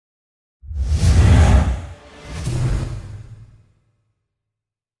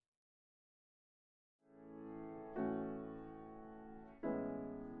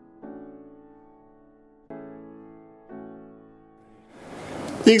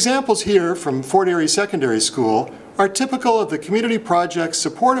The examples here from Fort Erie Secondary School are typical of the community projects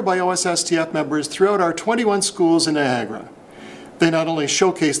supported by OSSTF members throughout our 21 schools in Niagara. They not only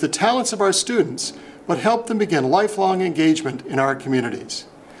showcase the talents of our students, but help them begin lifelong engagement in our communities.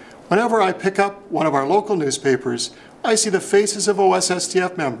 Whenever I pick up one of our local newspapers, I see the faces of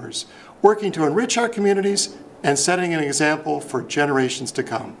OSSTF members working to enrich our communities and setting an example for generations to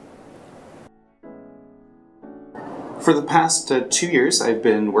come. For the past 2 years, I've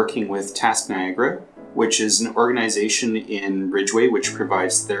been working with Task Niagara, which is an organization in Ridgeway which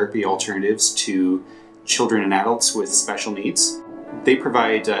provides therapy alternatives to children and adults with special needs. They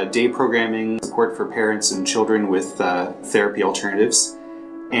provide day programming, support for parents and children with therapy alternatives.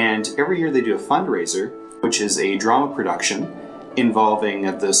 And every year they do a fundraiser, which is a drama production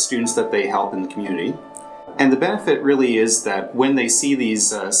involving the students that they help in the community. And the benefit really is that when they see these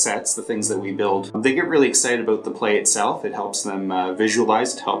sets, the things that we build, they get really excited about the play itself. It helps them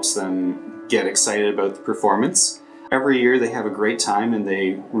visualize, it helps them get excited about the performance. Every year they have a great time and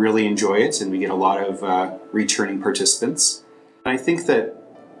they really enjoy it, and we get a lot of returning participants. I think that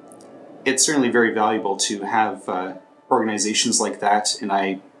it's certainly very valuable to have organizations like that, and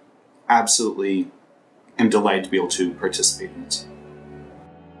I absolutely am delighted to be able to participate in it.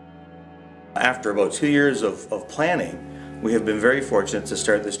 After about 2 years of planning, we have been very fortunate to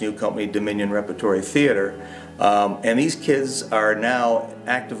start this new company, Dominion Repertory Theatre, and these kids are now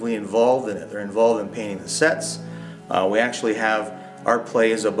actively involved in it. They're involved in painting the sets. We actually have, our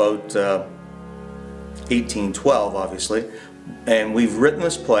play is about 1812, obviously, and we've written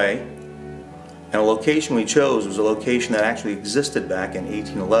this play, and a location we chose was a location that actually existed back in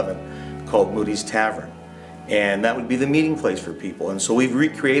 1811 called Moody's Tavern. And that would be the meeting place for people. And so we've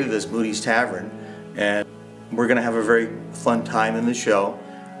recreated this Moody's Tavern, and we're going to have a very fun time in the show,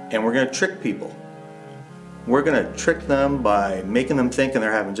 and we're going to trick people. We're going to trick them by making them thinking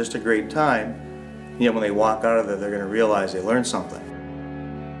they're having just a great time, and yet when they walk out of there, they're going to realize they learned something.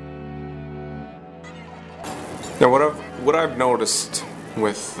 Now what I've noticed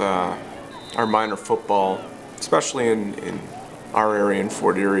with our minor football, especially in our area in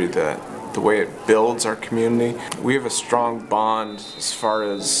Fort Erie, that the way it builds our community. We have a strong bond as far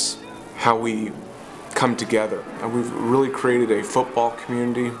as how we come together. And we've really created a football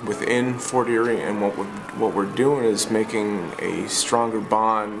community within Fort Erie, and what we're doing is making a stronger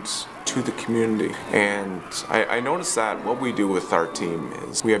bond to the community. And I noticed that what we do with our team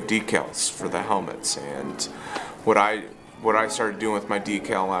is we have decals for the helmets, and what I started doing with my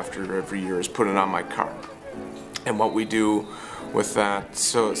decal after every year is put it on my car. And what we do with that,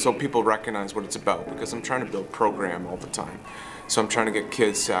 so people recognize what it's about, because I'm trying to build program all the time. So I'm trying to get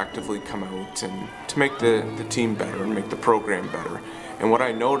kids to actively come out and to make the team better and make the program better. And what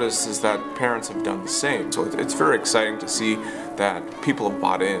I noticed is that parents have done the same. So it's very exciting to see that people have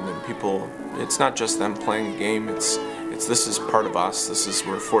bought in, and people, it's not just them playing a game, it's this is part of us, this is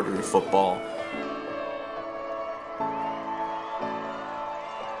where Fort Erie football